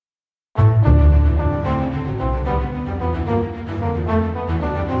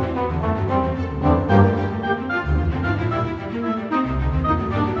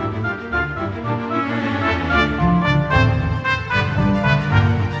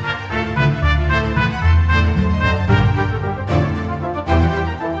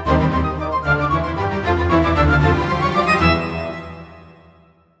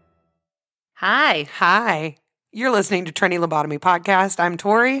Hi. Hi. You're listening to Trendy Lobotomy Podcast. I'm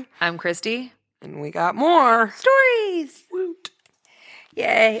Tori. I'm Christy. And we got more Stories. Woot.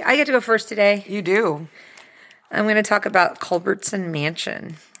 Yay. I get to go first today. You do. I'm going to talk about Culbertson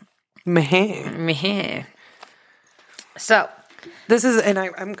Mansion. Meh. So, This is, and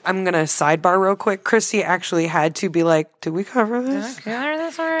I'm going to sidebar real quick. Christy actually had to be like, did we cover this?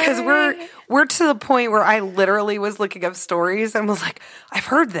 Because we're to the point where I literally was looking up stories and was like, I've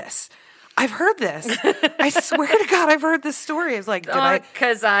heard this. I swear to God, I've heard this story. I was like,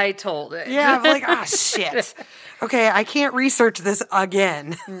 because I told it. Yeah, I'm like, shit. Okay, I can't research this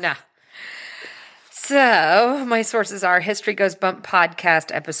again. Nah. So, my sources are History Goes Bump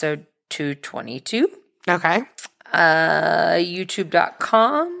Podcast, episode 222. Okay. YouTube.com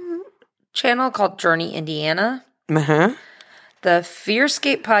channel called Journey, Indiana. Uh-huh. The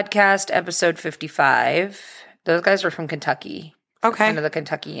Fearscape Podcast, episode 55. Those guys are from Kentucky. Okay. Kind of the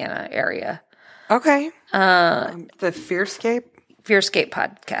Kentuckiana area. Okay. The Fearscape? Fearscape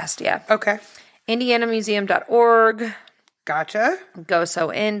Podcast, yeah. Okay. IndianaMuseum.org. Gotcha.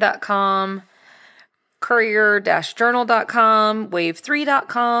 GoSoIn.com. Courier-Journal.com.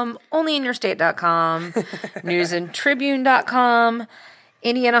 Wave3.com. OnlyInYourState.com. NewsAndTribune.com.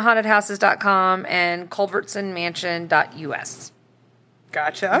 IndianaHauntedHouses.com. And CulbertsonMansion.us.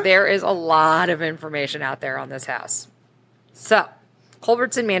 Gotcha. There is a lot of information out there on this house. So,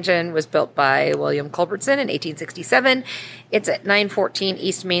 Culbertson Mansion was built by William Culbertson in 1867. It's at 914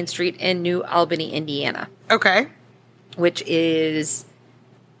 East Main Street in New Albany, Indiana. Okay. Which is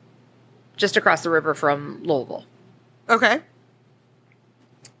just across the river from Louisville. Okay.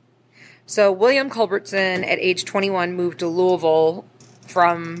 So, William Culbertson, at age 21, moved to Louisville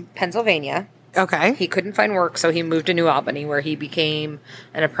from Pennsylvania. Okay. He couldn't find work, so he moved to New Albany, where he became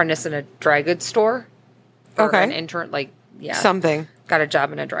an apprentice in a dry goods store. Okay. An intern, something. Got a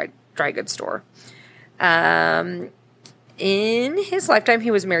job in a dry goods store. In his lifetime,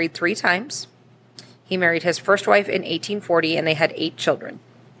 he was married 3 times. He married his first wife in 1840, and they had 8 children.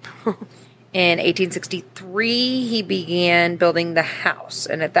 In 1863, he began building the house,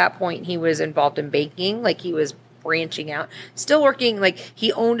 and at that point, he was involved in baking, he was branching out. Still working,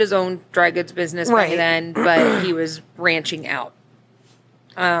 he owned his own dry goods business by then, but he was branching out.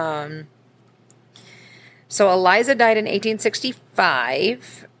 So Eliza died in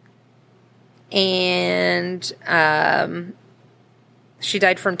 1865, and she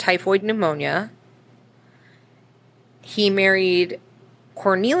died from typhoid pneumonia. He married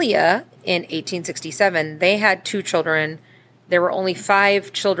Cornelia in 1867. They had 2 children. There were only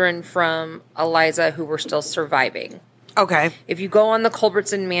 5 children from Eliza who were still surviving. Okay. If you go on the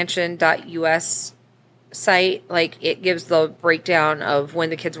culbertsonmansion.us site, it gives the breakdown of when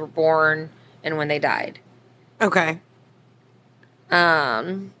the kids were born and when they died. Okay.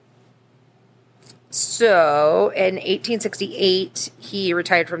 So, in 1868, he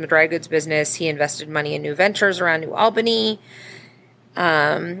retired from the dry goods business. He invested money in new ventures around New Albany.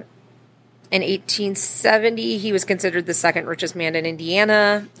 In 1870, he was considered the 2nd richest man in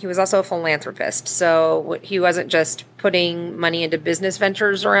Indiana. He was also a philanthropist. So, he wasn't just putting money into business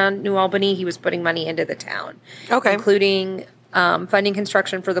ventures around New Albany. He was putting money into the town. Okay. Including funding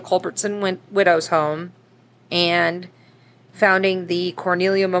construction for the Culbertson Widows' Home and founding the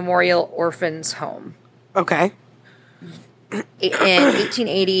Cornelia Memorial Orphans Home. Okay. In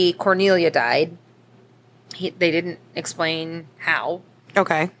 1880, Cornelia died. They didn't explain how.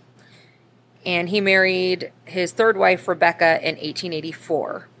 Okay. And he married his 3rd wife, Rebecca, in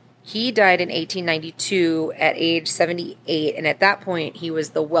 1884. He died in 1892 at age 78, and at that point, he was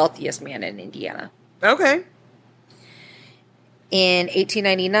the wealthiest man in Indiana. Okay. In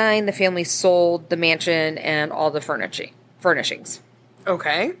 1899, the family sold the mansion and all the furnishings.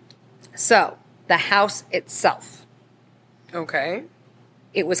 Okay. So, the house itself. Okay.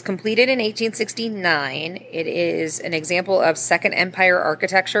 It was completed in 1869. It is an example of Second Empire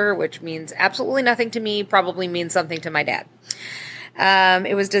architecture, which means absolutely nothing to me, probably means something to my dad.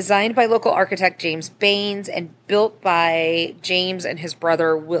 It was designed by local architect James Baines and built by James and his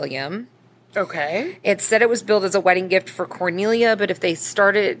brother William. Okay. It said it was built as a wedding gift for Cornelia, but if they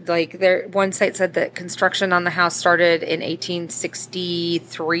started, one site said that construction on the house started in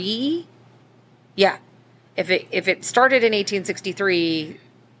 1863. Yeah. If it started in 1863,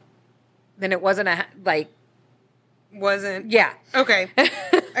 then it wasn't Wasn't. Yeah. Okay.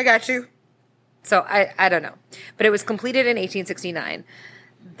 I got you. So I don't know. But it was completed in 1869.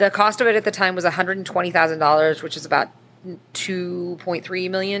 The cost of it at the time was $120,000, which is about $2.3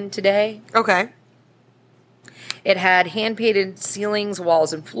 million today. Okay. It had hand-painted ceilings,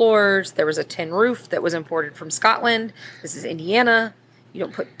 walls, and floors. There was a tin roof that was imported from Scotland. This is Indiana. You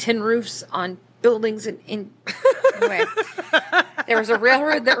don't put tin roofs on buildings anyway. There was a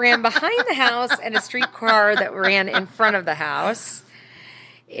railroad that ran behind the house and a streetcar that ran in front of the house.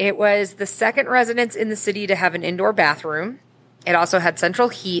 It was the second residence in the city to have an indoor bathroom. It also had central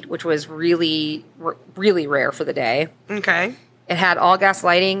heat, which was really, really rare for the day. Okay. It had all gas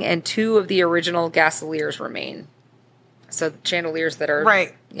lighting, and 2 of the original gasoliers remain. So the chandeliers that are...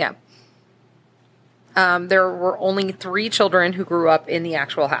 Right. Yeah. There were only 3 children who grew up in the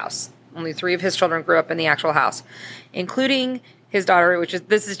actual house. Only 3 of his children grew up in the actual house, including his daughter,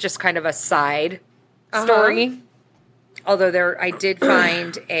 this is just kind of a side story. Although I did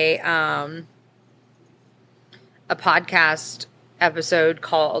find a podcast episode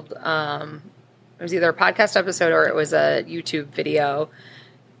called, it was either a podcast episode or it was a YouTube video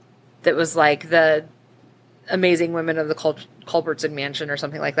that was like the Amazing Women of the Culbertson Mansion or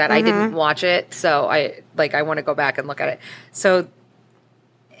something like that. I didn't watch it, so I want to go back and look at it. So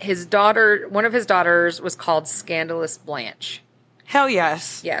his daughter, one of his daughters was called Scandalous Blanche. Hell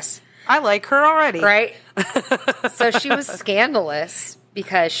yes. Yes. I like her already. Right? So she was scandalous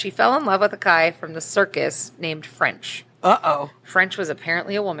because she fell in love with a guy from the circus named French. Uh-oh. French was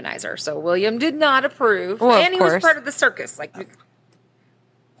apparently a womanizer, so William did not approve. Well, and he was part of the circus. Like,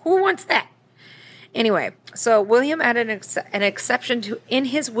 who wants that? Anyway, so William added an exception in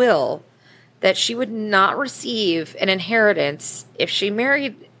his will that she would not receive an inheritance if she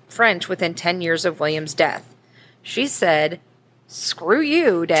married French within 10 years of William's death. She said, "Screw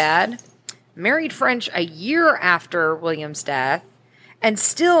you, Dad." Married French a year after William's death and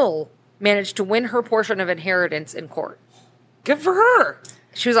still managed to win her portion of inheritance in court. Good for her.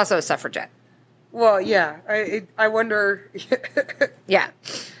 She was also a suffragette. Well, yeah. I wonder. Yeah.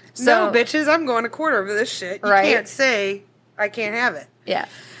 So, no, bitches, I'm going to court over this shit. You can't say I can't have it. Yeah.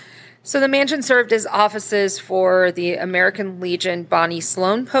 So the mansion served as offices for the American Legion Bonnie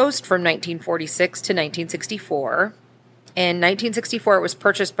Sloan Post from 1946 to 1964. In 1964, it was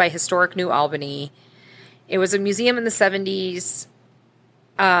purchased by Historic New Albany. It was a museum in the 70s.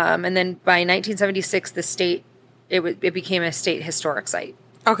 And then by 1976, it became a state historic site.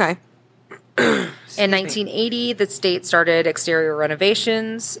 Okay. In 1980, the state started exterior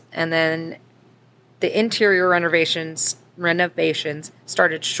renovations, and then the interior renovations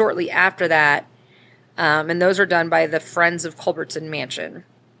started shortly after that, and those were done by the Friends of Culbertson Mansion.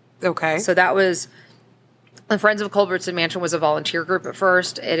 Okay. So that was... The Friends of Culbertson Mansion was a volunteer group at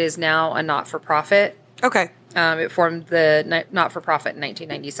first. It is now a not-for-profit. Okay. It formed the not-for-profit in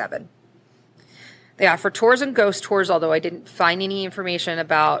 1997. They offer tours and ghost tours, although I didn't find any information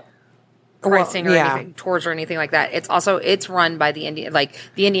about pricing or anything, tours or anything like that. It's run by the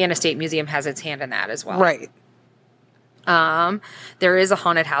Indiana State Museum has its hand in that as well. Right. There is a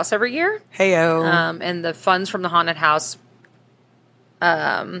haunted house every year. Heyo. And the funds from the haunted house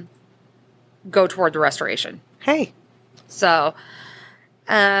go toward the restoration. Hey. So,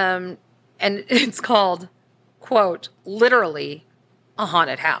 and it's called, quote, literally a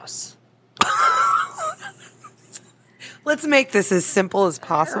haunted house. Let's make this as simple as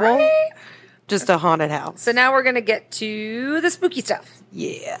possible. Right? Just a haunted house. So now we're going to get to the spooky stuff.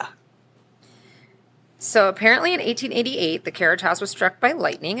 Yeah. So apparently in 1888, the carriage house was struck by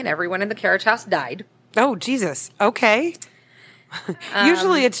lightning and everyone in the carriage house died. Oh, Jesus. Okay.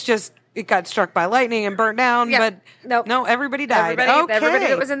 Usually it's just, it got struck by lightning and burnt down, but no, everybody died. Everybody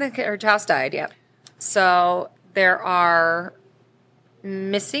that was in the carriage house died, yep. So there are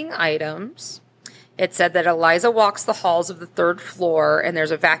missing items. It said that Eliza walks the halls of the 3rd floor, and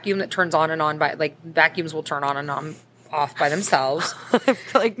there's a vacuum that turns on and on vacuums will turn on and off by themselves.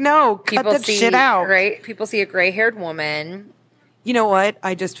 Like, no, cut that shit out. Right? People see a gray-haired woman. You know what?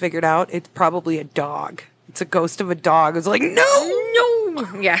 I just figured out it's probably a dog. It's a ghost of a dog. It's like,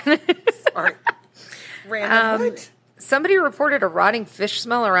 no. Yeah. Sorry. Random. Somebody reported a rotting fish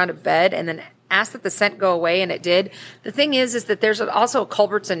smell around a bed and then asked that the scent go away, and it did. The thing is that there's also a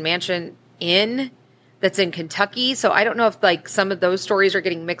Culbertson Mansion Inn that's in Kentucky, so I don't know if some of those stories are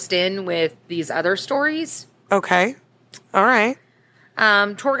getting mixed in with these other stories. Okay. All right.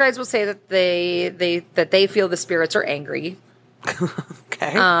 Tour guides will say that they feel the spirits are angry.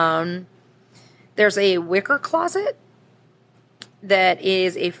 Okay. There's a wicker closet that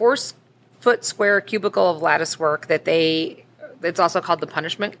is a 4-foot square cubicle of lattice work it's also called the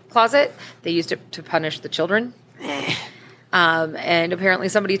punishment closet. They used it to punish the children. And apparently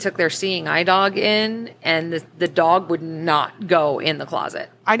somebody took their seeing eye dog in, and the dog would not go in the closet.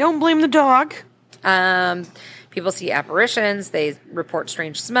 I don't blame the dog. People see apparitions. They report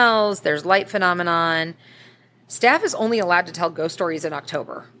strange smells. There's light phenomenon. Staff is only allowed to tell ghost stories in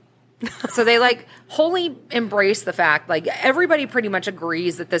October. So they wholly embrace the fact, everybody pretty much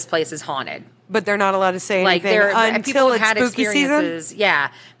agrees that this place is haunted. But they're not allowed to say anything until it's spooky season?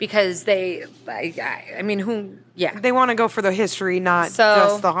 Yeah, because I mean, who, yeah. They want to go for the history, not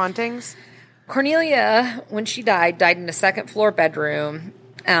just the hauntings? Cornelia, when she died in a second-floor bedroom,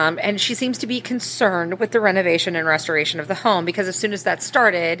 and she seems to be concerned with the renovation and restoration of the home, because as soon as that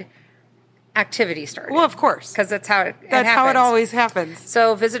started, activity started. Well, of course. Because that's how it always happens.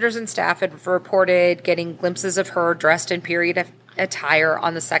 So visitors and staff had reported getting glimpses of her dressed in period attire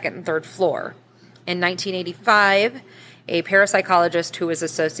on the second and third floor. In 1985, a parapsychologist who was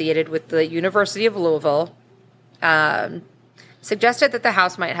associated with the University of Louisville suggested that the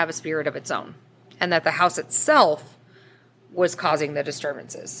house might have a spirit of its own, and that the house itself was causing the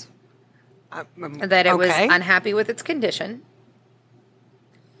disturbances. That it was unhappy with its condition.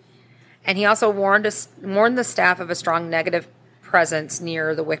 And he also warned the staff of a strong negative presence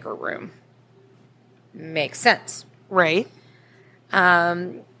near the Wicker Room. Makes sense. Right.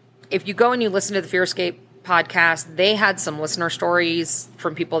 If you go and you listen to the Fearscape podcast, they had some listener stories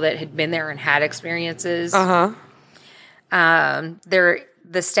from people that had been there and had experiences.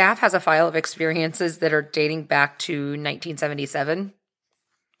 The staff has a file of experiences that are dating back to 1977.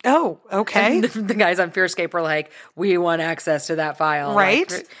 Oh, okay. And the guys on Fearscape were like, we want access to that file. Right.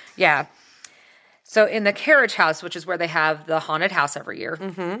 Like, yeah. So in the carriage house, which is where they have the haunted house every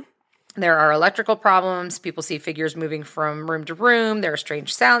year, there are electrical problems. People see figures moving from room to room. There are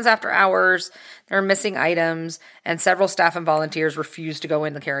strange sounds after hours. There are missing items. And several staff and volunteers refuse to go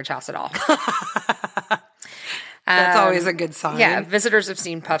in the carriage house at all. That's always a good sign. Yeah. Visitors have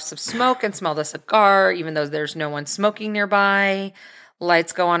seen puffs of smoke and smelled a cigar, even though there's no one smoking nearby.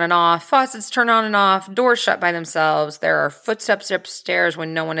 Lights go on and off. Faucets turn on and off. Doors shut by themselves. There are footsteps upstairs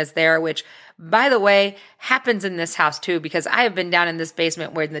when no one is there, which, by the way, happens in this house too, because I have been down in this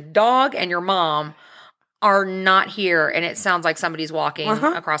basement where the dog and your mom are not here, and it sounds like somebody's walking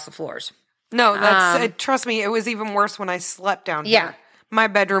across the floors. No, that's trust me, it was even worse when I slept down here. Yeah. My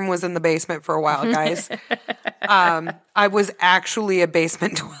bedroom was in the basement for a while, guys. I was actually a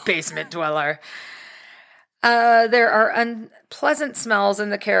basement dweller. Basement dweller. There are unpleasant smells in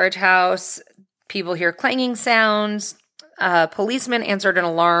the carriage house. People hear clanging sounds. Policeman answered an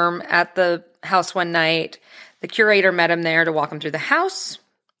alarm at the house one night. The curator met him there to walk him through the house.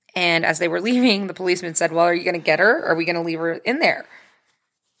 And as they were leaving, the policeman said, well, are you going to get her? Or are we going to leave her in there?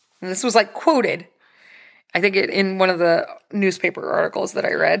 And this was like quoted, I think, in one of the newspaper articles that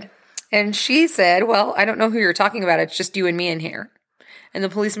I read. And she said, well, I don't know who you're talking about. It's just you and me in here. And the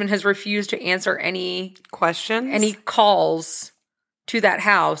policeman has refused to answer any questions, any calls to that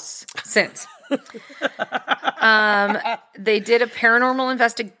house since. They did a paranormal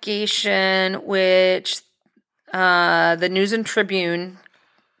investigation, which the News and Tribune.com,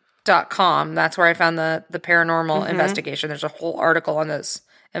 that's where I found the paranormal investigation. There's a whole article on this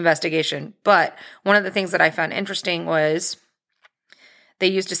investigation. But one of the things that I found interesting was they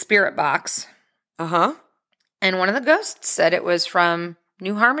used a spirit box. And one of the ghosts said it was from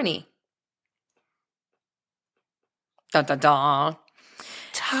New Harmony. Dun, dun, dun.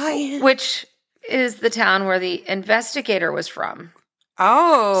 Tie-in. Which is the town where the investigator was from.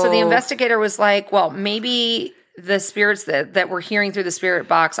 Oh. So the investigator was like, well, maybe the spirits that we're hearing through the spirit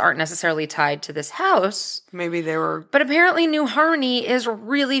box aren't necessarily tied to this house. Maybe they were. But apparently New Harmony is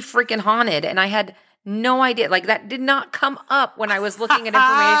really freaking haunted. And I had no idea. Like, that did not come up when I was looking at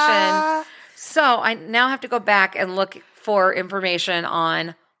information. So I now have to go back and look for information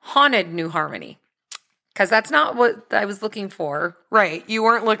on haunted New Harmony, because that's not what I was looking for. Right. You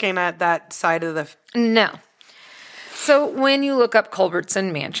weren't looking at that side of the... No. So when you look up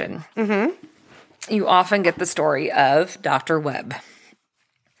Culbertson Mansion, you often get the story of Dr. Webb.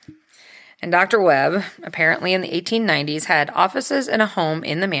 And Dr. Webb, apparently in the 1890s, had offices and a home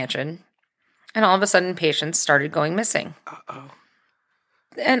in the mansion, and all of a sudden patients started going missing.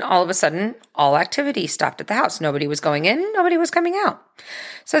 And all of a sudden, all activity stopped at the house. Nobody was going in, nobody was coming out.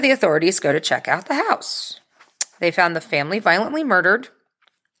 So the authorities go to check out the house. They found the family violently murdered,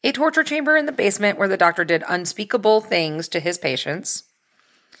 a torture chamber in the basement where the doctor did unspeakable things to his patients,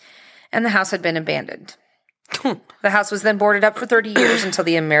 and the house had been abandoned. The house was then boarded up for 30 years until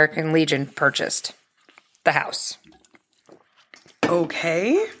the American Legion purchased the house.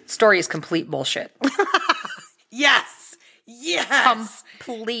 Okay. Story is complete bullshit. Yes.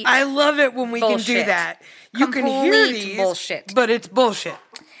 Complete. I love it when we bullshit. Can do that. You can hear these, bullshit. But it's bullshit.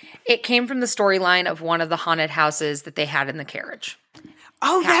 It came from the storyline of one of the haunted houses that they had in the carriage.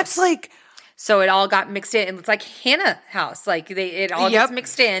 Oh, that's like... So it all got mixed in. It's like Hannah House. Like it all gets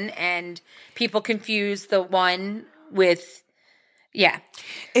mixed in, and people confuse the one with Yeah.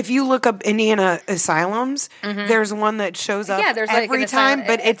 If you look up Indiana asylums, there's one that shows up there's every time,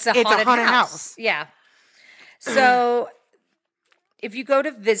 but it's a haunted house. Yeah. So if you go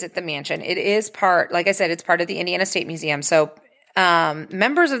to visit the mansion, it is part, like I said, it's part of the Indiana State Museum. So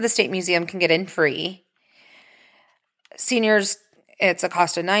members of the State Museum can get in free. Seniors, it's a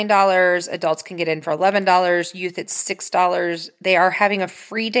cost of $9. Adults can get in for $11. Youth, it's $6. They are having a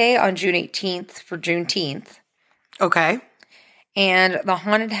free day on June 18th for Juneteenth. Okay. And the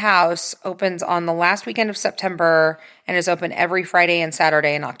haunted house opens on the last weekend of September and is open every Friday and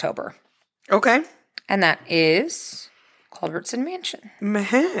Saturday in October. Okay. And that is Culbertson Mansion.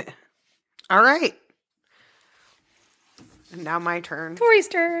 All right. Now my turn. Tori's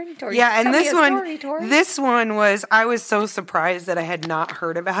turn. Tori, yeah, and this one, story, Tori. This one was, I was so surprised that I had not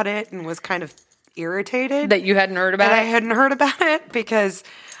heard about it and was kind of irritated. That you hadn't heard about it? I hadn't heard about it because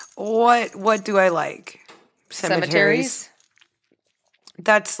what do I like? Cemeteries.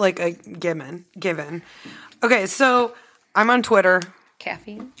 That's like a given. Okay, so I'm on Twitter.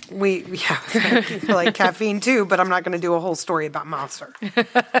 Caffeine? I like caffeine too, but I'm not going to do a whole story about Monster.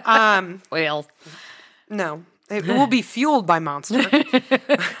 Well. No, it will be fueled by Monster.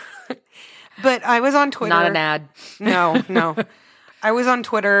 But I was on Twitter. Not an ad. No. I was on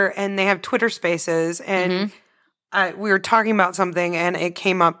Twitter and they have Twitter Spaces and we were talking about something and it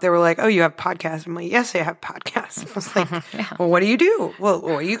came up. They were like, "Oh, you have podcasts?" I'm like, "Yes, I have podcasts." I was like, "Well, what do you do?" "Well,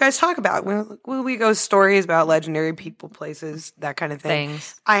 what do you guys talk about?" Well, we go stories about legendary people, places, that kind of thing.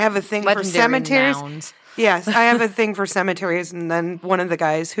 Things. I have a thing for cemeteries. Nouns. Yes, I have a thing for cemeteries. And then one of the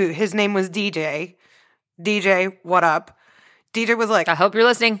guys his name was DJ. DJ, what up? DJ was like, I hope you're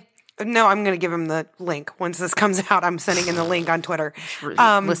listening. No, I'm going to give him the link. Once this comes out, I'm sending him the link on Twitter.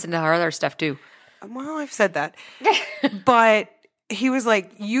 Listen to our other stuff too. Well, I've said that. But he was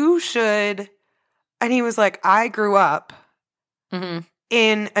like, you should. And he was like, I grew up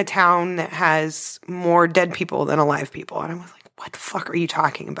in a town that has more dead people than alive people. And I was like, what the fuck are you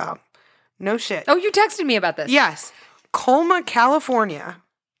talking about? No shit. Oh, you texted me about this. Yes. Colma, California.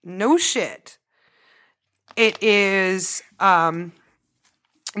 No shit. It is not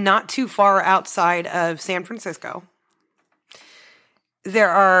too far outside of San Francisco. There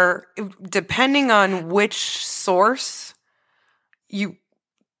are, depending on which source you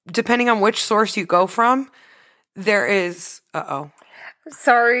go from, there is,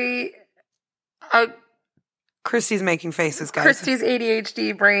 Sorry. Christy's making faces, guys. Christy's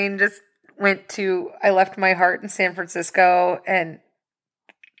ADHD brain just went to, I left my heart in San Francisco and.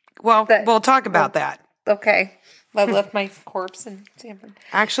 Well, we'll talk about that. Okay. I left my corpse in San Francisco.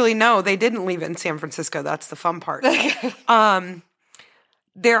 Actually, no, they didn't leave it in San Francisco. That's the fun part.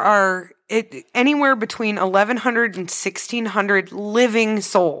 There are anywhere between 1,100 and 1,600 living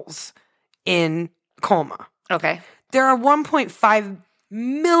souls in Colma. Okay. There are 1.5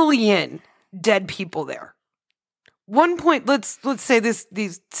 million dead people there. Let's say these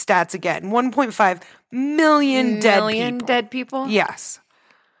stats again. 1.5 million dead people? Yes.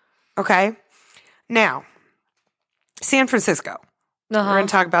 Okay. Now, San Francisco. We're going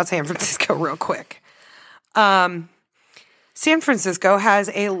to talk about San Francisco real quick. San Francisco has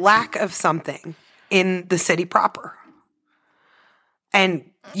a lack of something in the city proper. And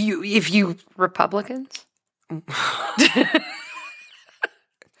if you Republicans?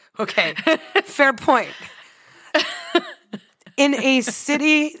 Okay, fair point. In a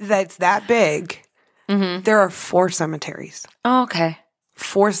city that's that big, there are 4 cemeteries. Oh, okay.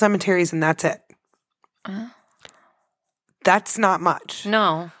 4 cemeteries and that's it. That's not much.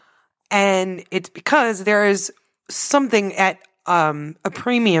 No. And it's because there is something at a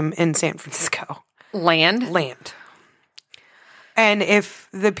premium in San Francisco. Land. And if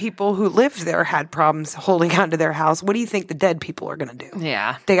the people who lived there had problems holding on to their house, what do you think the dead people are going to do?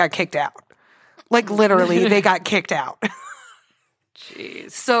 Yeah. They got kicked out. Like literally, they got kicked out.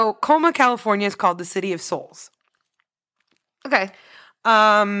 Jeez. So Colma, California is called the City of Souls. Okay.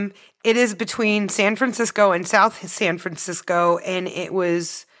 It is between San Francisco and South San Francisco, and it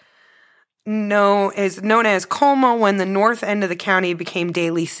was known as Colma when the north end of the county became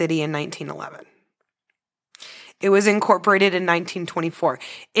Daly City in 1911. It was incorporated in 1924.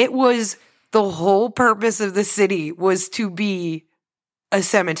 It was the whole purpose of the city was to be a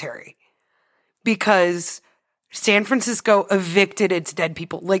cemetery because San Francisco evicted its dead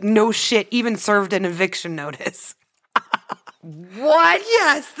people. Like, no shit, even served an eviction notice. What?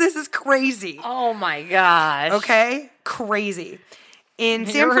 Yes, this is crazy. Oh my gosh. Okay? Crazy. In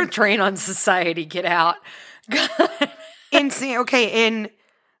San You're a drain on society. Get out. in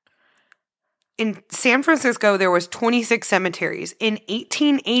San Francisco, there was 26 cemeteries. In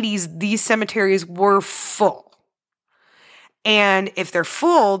 1880s, these cemeteries were full. And if they're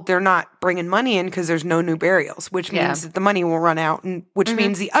full, they're not bringing money in because there's no new burials, which means that the money will run out, and which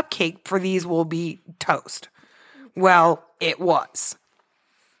means the upkeep for these will be toast. Well, it was.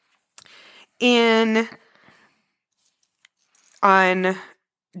 On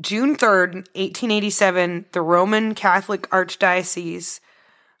June 3rd, 1887, the Roman Catholic Archdiocese,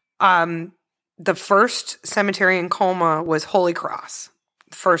 the first cemetery in Colma was Holy Cross,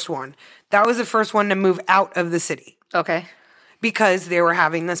 the first one. That was the first one to move out of the city. Okay. Because they were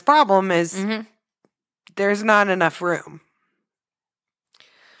having this problem is there's not enough room.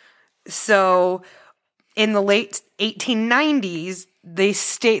 So in the late 1890s, they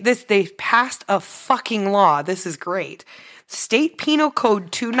passed a fucking law. This is great. State Penal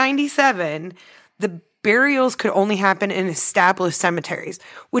Code 297, the burials could only happen in established cemeteries,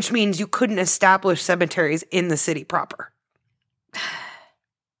 which means you couldn't establish cemeteries in the city proper.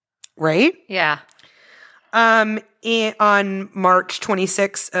 Right? Yeah. On March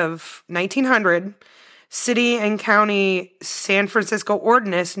 26th of 1900, city and county San Francisco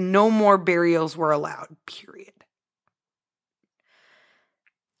ordinance, no more burials were allowed, period.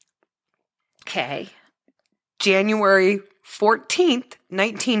 Okay. January 14th,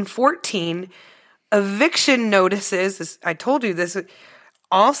 1914, eviction notices, I told you this,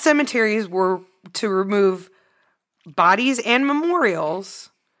 all cemeteries were to remove bodies and memorials,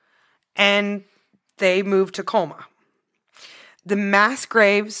 and they moved to Colma. The mass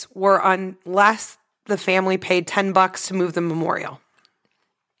graves were unless the family paid $10 to move the memorial.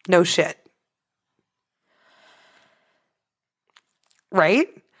 No shit. Right?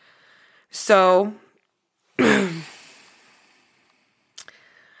 So,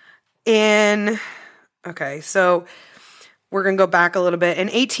 so we're going to go back a little bit. In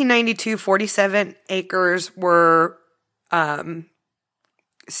 1892, 47 acres were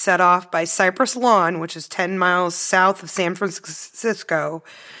set off by Cypress Lawn, which is 10 miles south of San Francisco.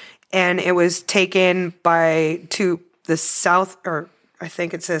 And it was taken to the south, or I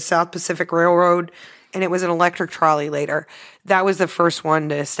think it says South Pacific Railroad, and it was an electric trolley later. That was the first one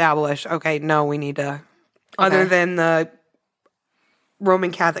to establish, okay, no, we need to, other than the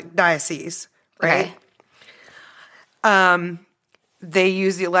Roman Catholic Diocese, right? Okay. They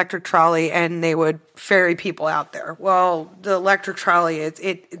used the electric trolley and they would ferry people out there. Well, the electric trolley,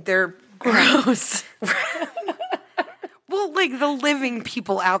 they're gross. Well, like the living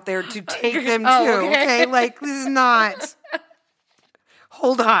people out there to take them too. Okay, like this is not.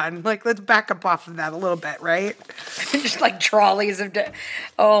 Hold on, like let's back up off of that a little bit, right? Just like trolleys of,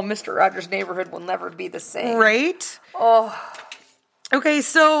 Mr. Rogers' Neighborhood will never be the same, right? Oh, okay,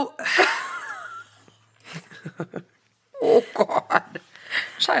 so. Oh God!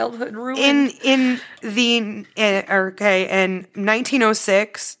 Childhood ruined. In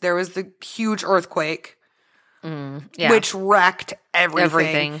 1906, there was the huge earthquake, which wrecked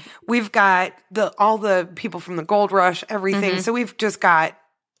everything. We've got all the people from the gold rush, everything. So we've just got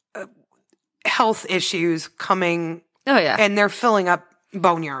health issues coming. Oh yeah, and they're filling up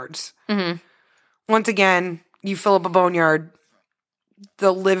boneyards. Once again, you fill up a boneyard,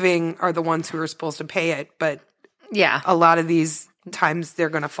 the living are the ones who are supposed to pay it, but. Yeah. A lot of these times they're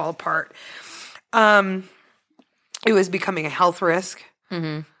going to fall apart. It was becoming a health risk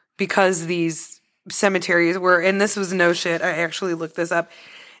because these cemeteries were, and this was no shit. I actually looked this up.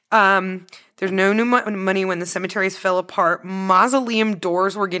 There's no new money when the cemeteries fell apart. Mausoleum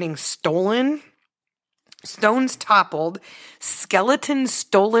doors were getting stolen. Stones toppled. Skeletons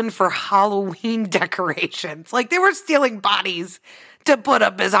stolen for Halloween decorations. Like they were stealing bodies to put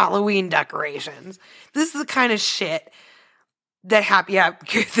up as Halloween decorations. This is the kind of shit that happened. Yeah,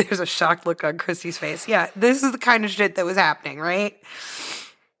 there's a shocked look on Christy's face. Yeah, this is the kind of shit that was happening, right?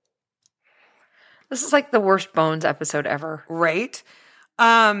 This is like the worst Bones episode ever. Right?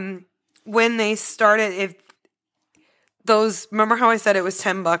 When they started, remember how I said it was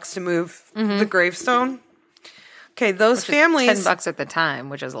 $10 to move the gravestone? Okay, those families. $10 at the time,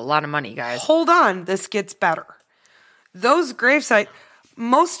 which is a lot of money, guys. Hold on, this gets better. Those gravesites,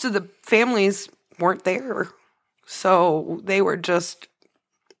 most of the families weren't there. So they were just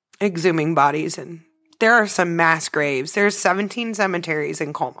exhuming bodies. And there are some mass graves. There's 17 cemeteries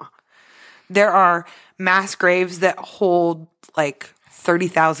in Colma. There are mass graves that hold like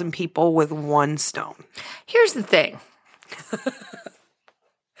 30,000 people with one stone. Here's the thing.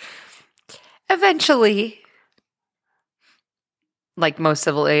 Eventually, like most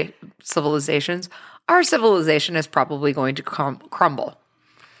civilizations, our civilization is probably going to crumble.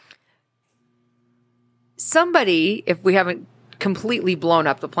 Somebody, if we haven't completely blown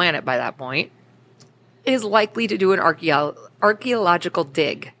up the planet by that point, is likely to do an archaeological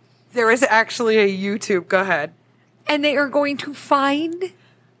dig. There is actually a YouTube. Go ahead. And they are going to find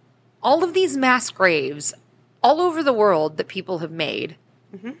all of these mass graves all over the world that people have made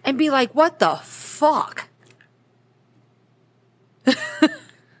and be like, what the fuck?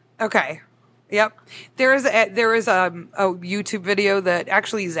 Okay. Yep. There is a YouTube video that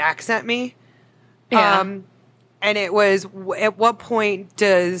actually Zach sent me. Yeah. And it was, at what point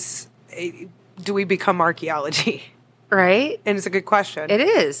do we become archaeology? Right? And it's a good question. It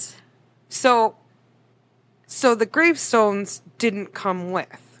is. So the gravestones didn't come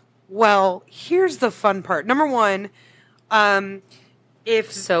with. Well, here's the fun part. Number one,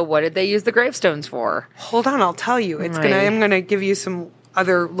 So what did they use the gravestones for? hold on, I'll tell you. I'm gonna give you some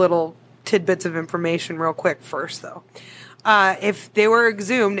other little tidbits of information real quick first, though. If they were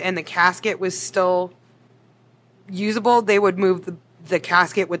exhumed and the casket was still usable, they would move the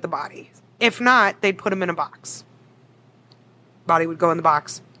casket with the body. If not, they'd put them in a box. Body would go in the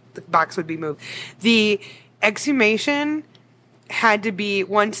box. The box would be moved. The exhumation had to be,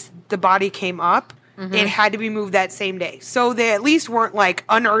 once the body came up, it had to be moved that same day. So they at least weren't like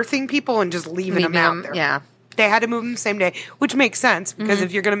unearthing people and just leaving them out there. Yeah. They had to move them the same day, which makes sense because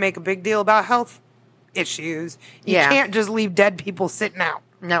if you're going to make a big deal about health issues, you can't just leave dead people sitting out.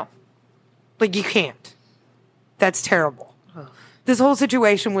 No. Like, you can't. That's terrible. This whole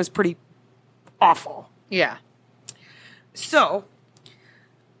situation was pretty awful. Yeah. So,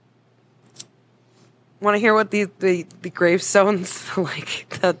 want to hear what the gravestones, like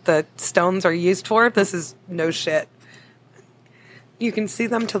the stones are used for? This is no shit. You can see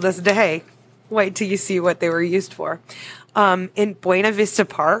them to this day. Wait till you see what they were used for. In Buena Vista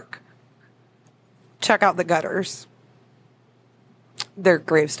Park, check out the gutters. They're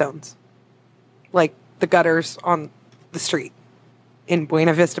gravestones. Like, the gutters on the street in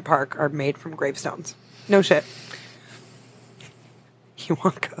Buena Vista Park are made from gravestones. No shit. You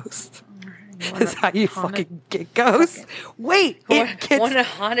want ghosts? Is how you fucking get ghosts. Wait, Want a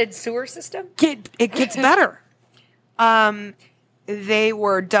haunted sewer system? It gets better. They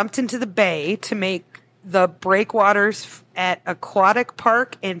were dumped into the bay to make the breakwaters at Aquatic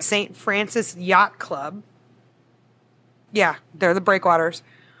Park and St. Francis Yacht Club. Yeah, they're the breakwaters.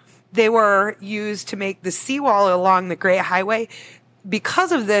 They were used to make the seawall along the Great Highway.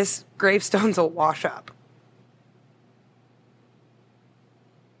 Because of this, gravestones will wash up.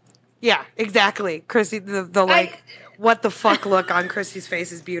 Yeah, exactly. Chrissy, the like, what the fuck look on Chrissy's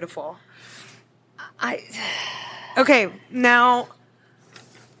face is beautiful. Okay, now,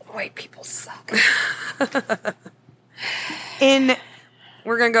 white people suck. We're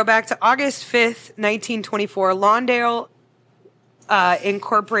going to go back to August 5th, 1924. Lawndale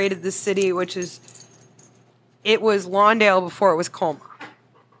incorporated the city, it was Lawndale before it was Colma.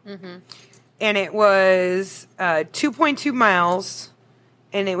 Mm-hmm. And it was 2.2 miles.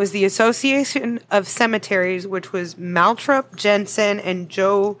 And it was the Association of Cemeteries, which was Maltrop, Jensen, and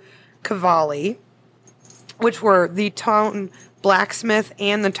Joe Cavalli, which were the town blacksmith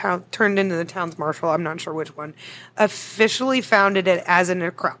and the town turned into the town's marshal. I'm not sure which one. Officially founded it as a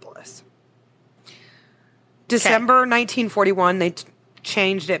necropolis. December 1941, they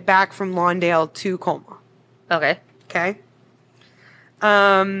changed it back from Lawndale to Colma. Okay. Okay.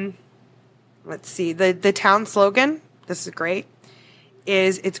 Let's see. The town slogan, this is great,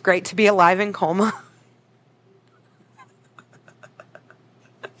 is "It's great to be alive in Colma."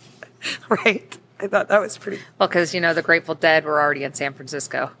 Right? I thought that was pretty... Well, because, the Grateful Dead were already in San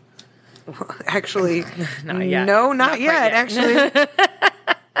Francisco. Actually, not yet. No, not yet. Actually.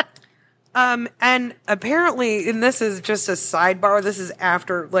 And apparently, and this is just a sidebar, this is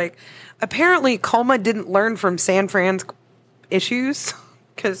after, apparently Colma didn't learn from San Fran's issues,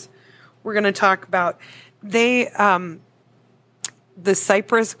 because we're going to talk about, the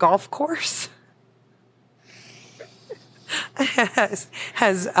Cypress golf course has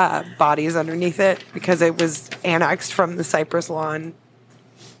bodies underneath it because it was annexed from the Cypress Lawn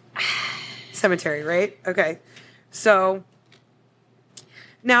Cemetery, right? Okay. So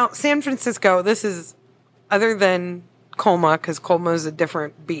now San Francisco, this is other than Colma, because Colma is a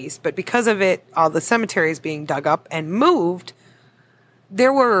different beast, but because of it, all the cemeteries being dug up and moved,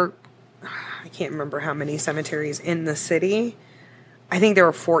 there were, I can't remember how many cemeteries in the city. I think there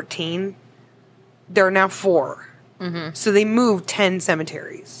were 14. There are now 4. Mm-hmm. So they moved 10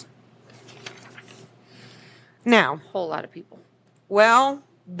 cemeteries. Now, a whole lot of people. Well,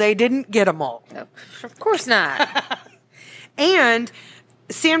 they didn't get them all. No, of course not. And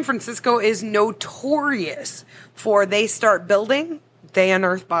San Francisco is notorious for they start building, they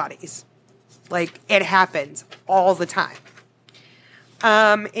unearth bodies. It happens all the time.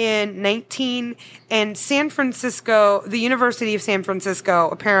 And San Francisco, the University of San Francisco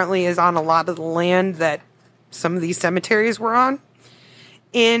apparently is on a lot of the land that some of these cemeteries were on.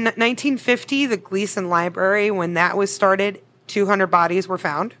 In 1950, the Gleason Library, when that was started, 200 bodies were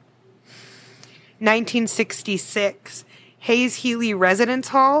found. 1966, Hayes Healy Residence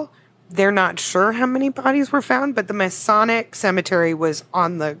Hall. They're not sure how many bodies were found, but the Masonic Cemetery was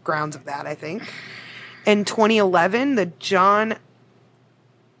on the grounds of that, I think. In 2011, the John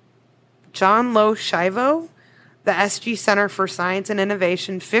Lowe Shivo, the SG Center for Science and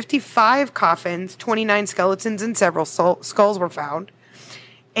Innovation, 55 coffins, 29 skeletons, and several skulls were found.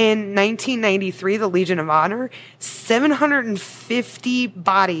 In 1993, the Legion of Honor, 750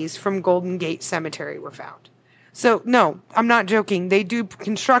 bodies from Golden Gate Cemetery were found. So, no, I'm not joking. They do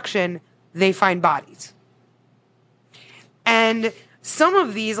construction, they find bodies. And some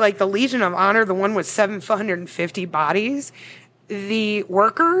of these, like the Legion of Honor, the one with 750 bodies, the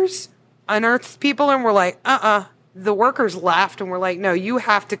workers unearthed people and were like, The workers laughed and were like, no, you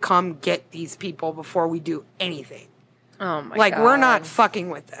have to come get these people before we do anything. Oh, my God. Like, we're not fucking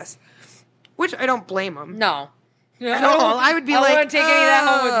with this. Which I don't blame them. No. At all. I would be like, I wouldn't take any of that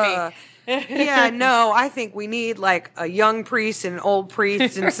home with me. Yeah, no, I think we need like a young priest and an old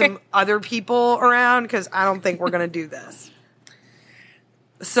priest and some other people around because I don't think we're going to do this.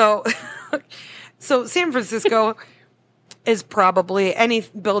 So San Francisco is probably, any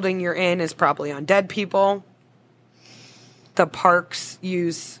building you're in is probably on dead people. The parks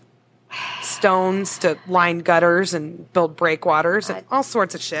use stones to line gutters and build breakwaters and all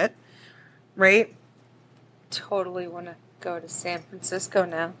sorts of shit. Right? Totally want to go to San Francisco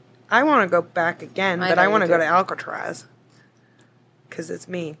now. I want to go back again, but I want to go to Alcatraz. Because it's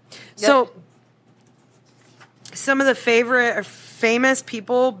me. Yep. So, some of the famous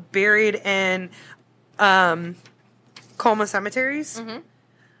people buried in Colma cemeteries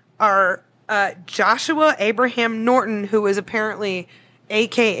are Joshua Abraham Norton, who is apparently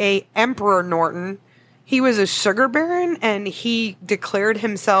a.k.a. Emperor Norton. He was a sugar baron, and he declared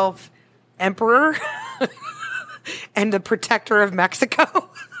himself emperor and the protector of Mexico.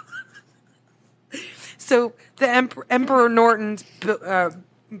 So the Emperor Norton's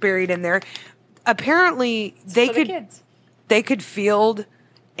buried in there. Apparently, they could field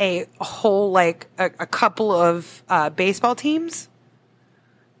a whole a couple of baseball teams.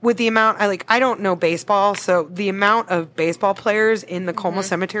 With the amount, I don't know baseball, so the amount of baseball players in the Colma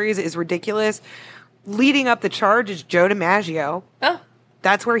cemeteries is ridiculous. Leading up the charge is Joe DiMaggio. Oh,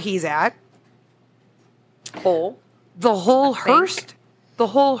 that's where he's at. Cool. The whole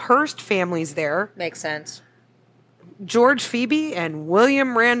Hearst family's there. Makes sense. George Phoebe and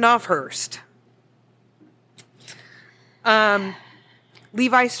William Randolph Hearst.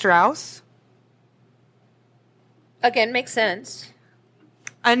 Levi Strauss. Again, makes sense.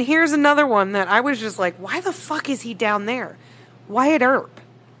 And here's another one that I was just like, why the fuck is he down there? Wyatt Earp.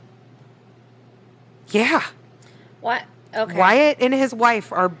 Yeah. What? Okay. Wyatt and his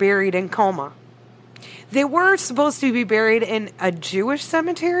wife are buried in Colma. They were supposed to be buried in a Jewish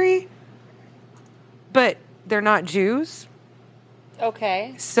cemetery, but they're not Jews.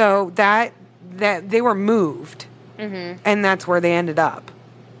 Okay. So that they were moved, and that's where they ended up.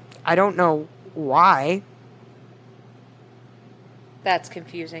 I don't know why. That's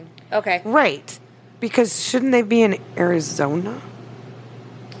confusing. Okay. Right. Because shouldn't they be in Arizona?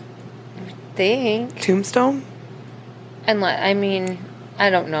 I think. Tombstone? And I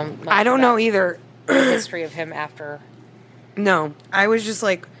don't know. I don't know either. The history of him after. No. I was just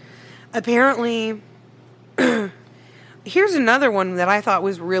like, apparently, here's another one that I thought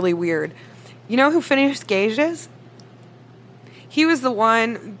was really weird. You know who Phineas Gage is? He was the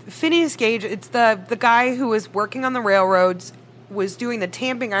one, Phineas Gage, it's the guy who was working on the railroads, was doing the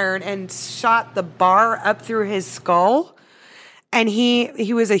tamping iron and shot the bar up through his skull. And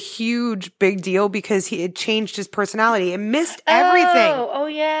he was a huge big deal because he had changed his personality and missed everything. Oh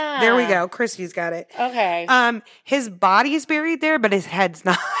yeah. There we go. Christy's got it. Okay. His body's buried there, but his head's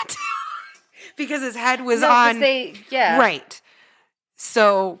not. Because his head was on. Right.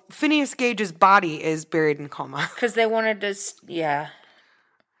 So Phineas Gage's body is buried in Colma. Because they wanted to,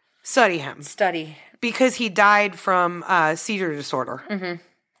 study him. Because he died from seizure disorder. Mm-hmm.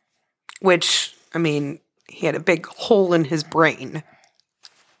 Which, he had a big hole in his brain.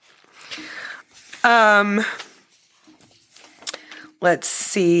 Let's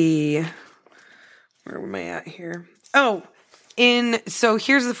see. Where am I at here? Oh, so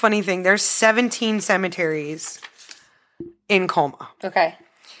here's the funny thing. There's 17 cemeteries in Colma. Okay.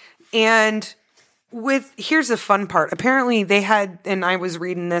 And here's the fun part. Apparently they had, and I was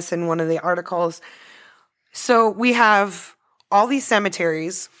reading this in one of the articles. So we have all these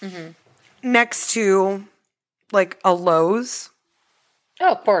cemeteries next to a Lowe's.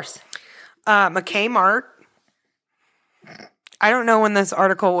 Oh, of course. McKay Mart. I don't know when this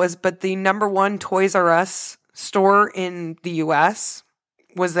article was, but the number one Toys R Us store in the U.S.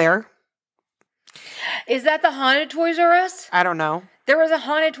 was there. Is that the haunted Toys R Us? I don't know. There was a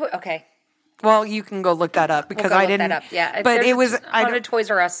haunted toy. Okay. Well, you can go look that up because I didn't. That up. Yeah, but it was haunted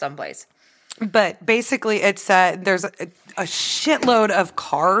Toys R Us someplace. But basically, it's there's a shitload of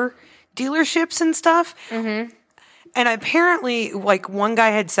car dealerships and stuff. Mm-hmm. And apparently, like one guy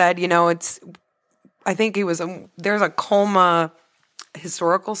had said, I think he was there's a Colma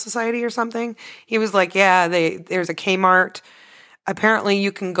Historical Society or something. He was like, yeah, there's a Kmart. Apparently,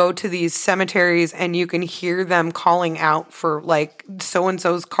 you can go to these cemeteries and you can hear them calling out for like so and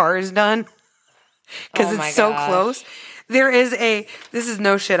so's car is done because it's so close. There is this is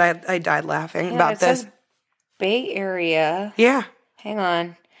no shit. I died laughing about this. Bay Area. Yeah. Hang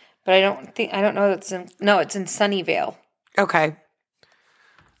on. But I don't know it's in Sunnyvale. Okay.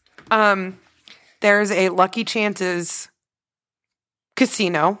 There's a Lucky Chances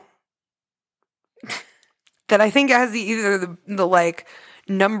casino that I think has either the like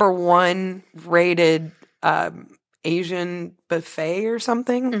number one rated Asian buffet or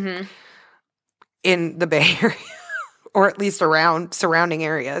something in the Bay Area. Or at least around surrounding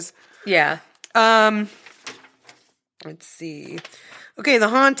areas. Yeah. Let's see. Okay, the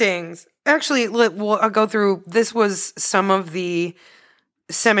hauntings. Actually, I'll go through. This was some of the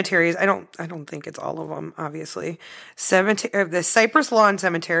cemeteries. I don't think it's all of them. Obviously, the Cypress Lawn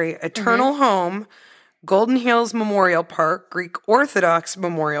Cemetery, Eternal Home, Golden Hills Memorial Park, Greek Orthodox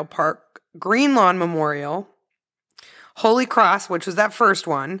Memorial Park, Green Lawn Memorial, Holy Cross, which was that first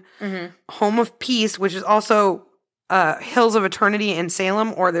one, Home of Peace, which is also Hills of Eternity in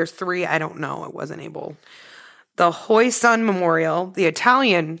Salem, or there's 3, I don't know, it wasn't able. The Hoy Sun Memorial, the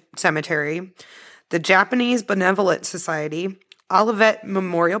Italian Cemetery, the Japanese Benevolent Society, Olivet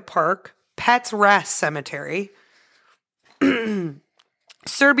Memorial Park, Pets Rest Cemetery,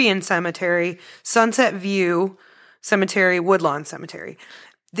 Serbian Cemetery, Sunset View Cemetery, Woodlawn Cemetery.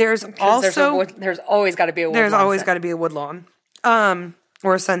 There's also... There's always got to be a woodlawn. There's always got to be a woodlawn. Or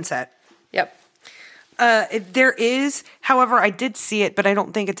a sunset. Yep. There is, however, I did see it, but I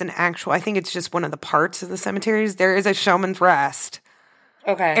don't think it's an actual. I think it's just one of the parts of the cemeteries. There is a Showman's Rest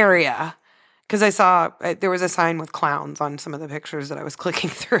area because I saw there was a sign with clowns on some of the pictures that I was clicking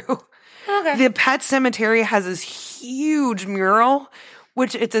through. Okay. The Pet Cemetery has this huge mural,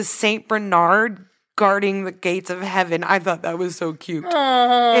 which it's a Saint Bernard guarding the gates of heaven. I thought that was so cute.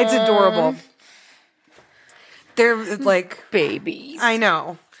 Aww. It's adorable. They're like babies. I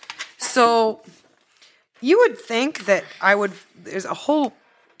know. So. You would think that there's a whole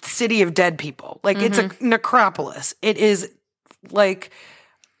city of dead people. Like, it's a necropolis. It is, like,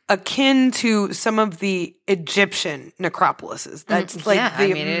 akin to some of the Egyptian necropolises. That's,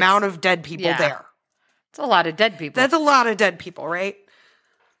 amount of dead people there. It's a lot of dead people. That's a lot of dead people, right?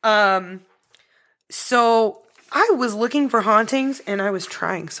 So, I was looking for hauntings, and I was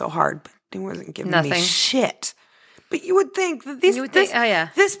trying so hard, but it wasn't giving me shit. But you would think that this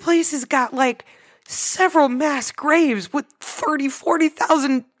place has got, like... several mass graves with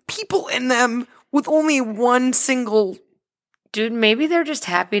 40,000 people in them with only one single... Dude, maybe they're just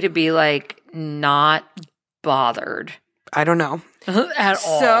happy to be, like, not bothered. I don't know. At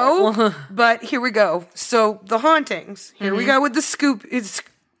all. So, but here we go. So, the hauntings. Here we go with the scoop. It's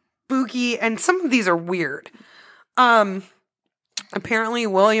spooky, and some of these are weird. Apparently,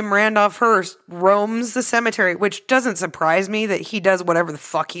 William Randolph Hearst roams the cemetery, which doesn't surprise me that he does whatever the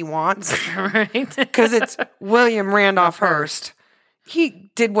fuck he wants. Right. Because it's William Randolph Hearst. He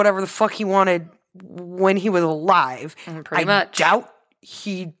did whatever the fuck he wanted when he was alive. Pretty much. I doubt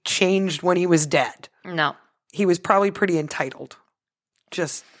he changed when he was dead. No. He was probably pretty entitled.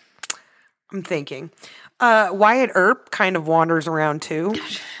 Just, I'm thinking. Wyatt Earp kind of wanders around too.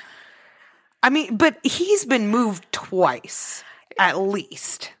 I mean, but he's been moved twice. At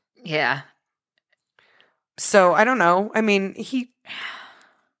least. Yeah. So, I don't know. I mean,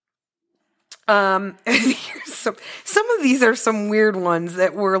 some of these are some weird ones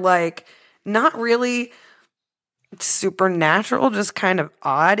that were like not really supernatural, just kind of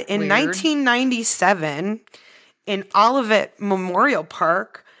odd. In 1997, in Olivet Memorial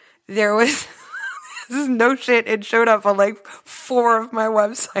Park, there was this is no shit. It showed up on like 4 of my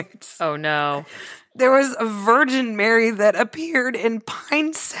websites. Oh no. There was a Virgin Mary that appeared in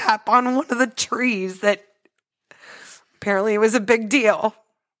pine sap on one of the trees that apparently it was a big deal.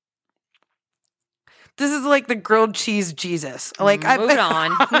 This is like the grilled cheese Jesus. Like Moved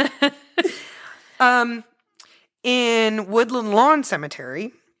on. In Woodland Lawn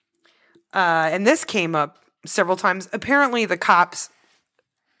Cemetery, and this came up several times. Apparently the cops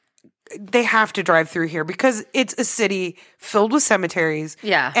they have to drive through here because it's a city filled with cemeteries.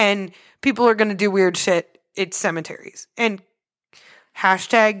 Yeah. And people are going to do weird shit. It's cemeteries. And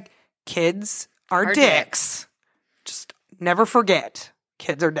hashtag kids are dicks. Just never forget,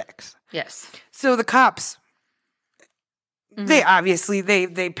 kids are dicks. Yes. So the cops, they obviously,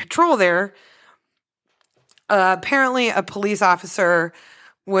 they patrol there. Apparently a police officer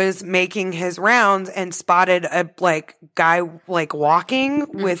was making his rounds and spotted a guy walking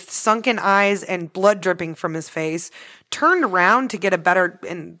with sunken eyes and blood dripping from his face, turned around to get a better,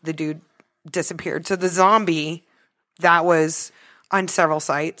 and the dude disappeared. So the zombie that was on several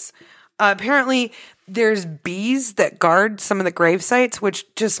sites. Apparently there's bees that guard some of the grave sites,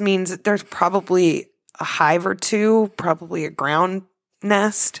 which just means that there's probably a hive or two, probably a ground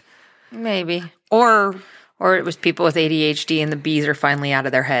nest. Maybe. Or it was people with ADHD and the bees are finally out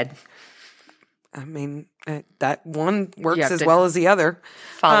of their head. I mean, that one works as well as the other.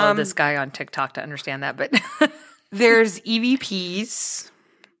 Follow this guy on TikTok to understand that. But there's EVPs,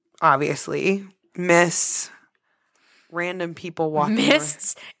 obviously. Mists. Random people walking.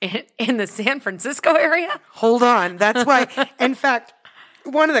 Mists in the San Francisco area? Hold on. That's why. In fact,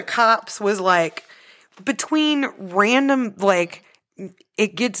 one of the cops was like, between random,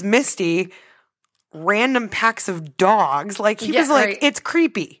 it gets misty, random packs of dogs. He was like, it's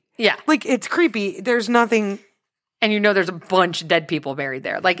creepy. Yeah. It's creepy. There's nothing. And there's a bunch of dead people buried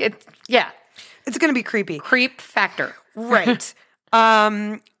there. It's going to be creepy. Creep factor. Right.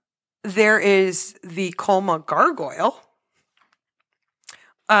 There is the Colma Gargoyle,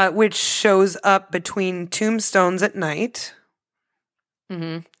 which shows up between tombstones at night.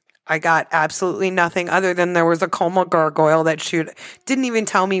 Mm-hmm. I got absolutely nothing other than there was a Colma Gargoyle that didn't even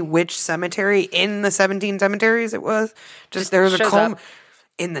tell me which cemetery in the 17 cemeteries it was. Just there was a Colma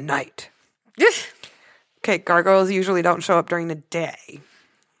in the night. Okay, gargoyles usually don't show up during the day.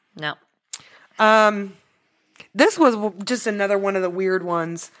 No. This was just another one of the weird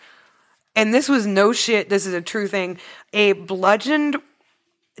ones. And this was no shit. This is a true thing. A bludgeoned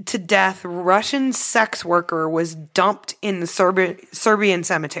to death Russian sex worker was dumped in the Serbian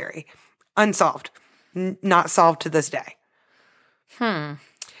cemetery. Unsolved. Not solved to this day.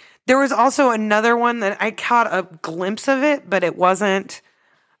 There was also another one that I caught a glimpse of it, but it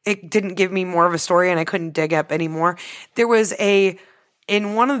didn't give me more of a story and I couldn't dig up anymore. There was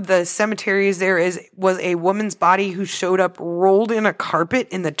in one of the cemeteries, was a woman's body who showed up rolled in a carpet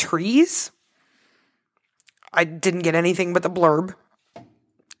in the trees. I didn't get anything but the blurb.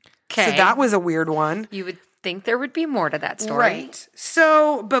 Okay. So that was a weird one. You would think there would be more to that story. Right.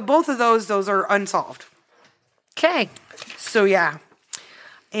 So, but both of those are unsolved. Okay. So, yeah.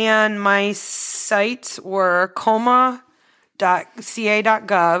 And my sites were colma.ca.gov,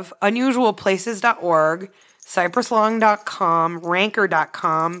 unusualplaces.org, cypresslong.com,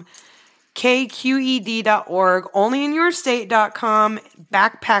 ranker.com, kqed.org, onlyinyourstate.com,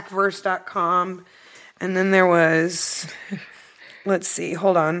 backpackverse.com, and then there was, let's see,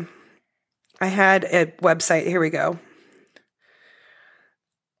 hold on. I had a website. Here we go.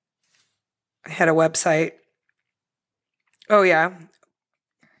 I had a website. Oh, yeah.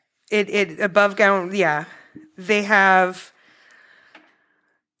 It above ground, yeah. They have...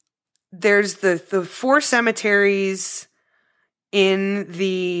 There's the 4 cemeteries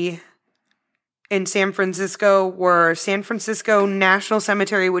in San Francisco were San Francisco National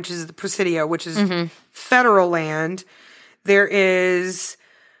Cemetery, which is the Presidio, which is federal land. There is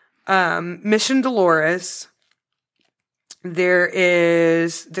Mission Dolores.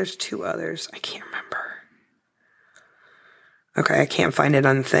 There's 2 others. I can't remember. Okay, I can't find it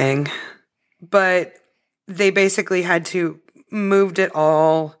on the thing. But they basically had to moved it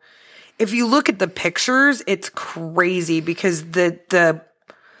all. If you look at the pictures, it's crazy because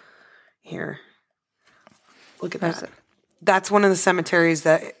here, look at that. That's one of the cemeteries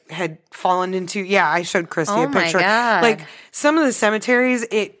that had fallen into. Yeah, I showed Christy a picture. Oh my God. Some of the cemeteries,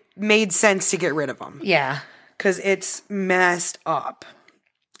 it made sense to get rid of them. Yeah, because it's messed up.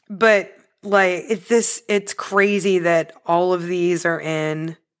 But it's crazy that all of these are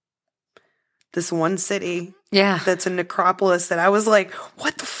in this one city. Yeah. That's a necropolis that I was like,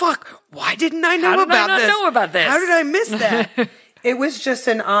 what the fuck? Why didn't I know about this? How did I miss that? It was just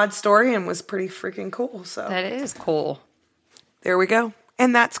an odd story and was pretty freaking cool. So that is cool. There we go.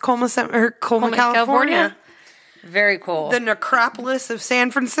 And that's Colma, California. Very cool. The necropolis of San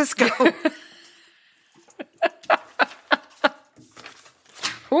Francisco.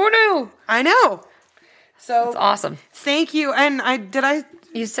 Who knew? I know. So that's awesome. Thank you. And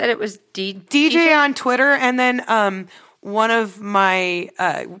you said it was DJ on Twitter, and then one of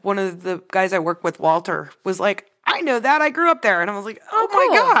the guys I work with, Walter, was like, I know that. I grew up there. And I was like, oh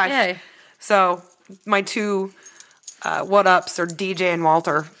my gosh. Yeah. So my two what-ups are DJ and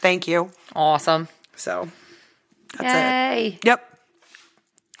Walter. Thank you. Awesome. So that's it. Yep.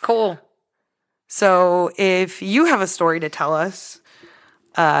 Cool. So if you have a story to tell us,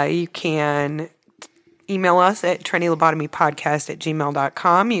 you can email us at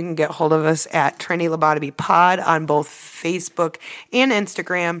trendylobotomypodcast@gmail.com. You can get hold of us at trendylobotomypod on both Facebook and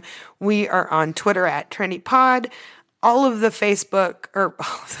Instagram. We are on Twitter at trendypod. All of the podcast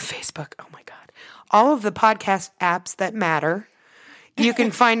apps that matter. You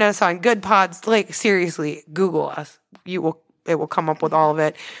can find us on Good Pods. Like, seriously, Google us. It will come up with all of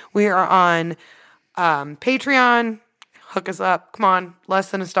it. We are on Patreon. Hook us up. Come on.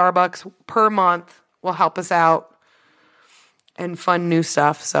 Less than $1 per month will help us out. And fun new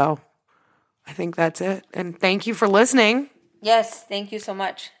stuff. So I think that's it. And thank you for listening. Yes. Thank you so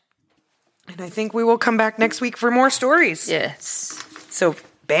much. And I think we will come back next week for more stories. Yes. So,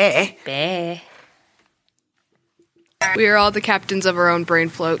 bye. Bye. We are all the captains of our own brain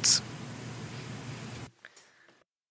floats.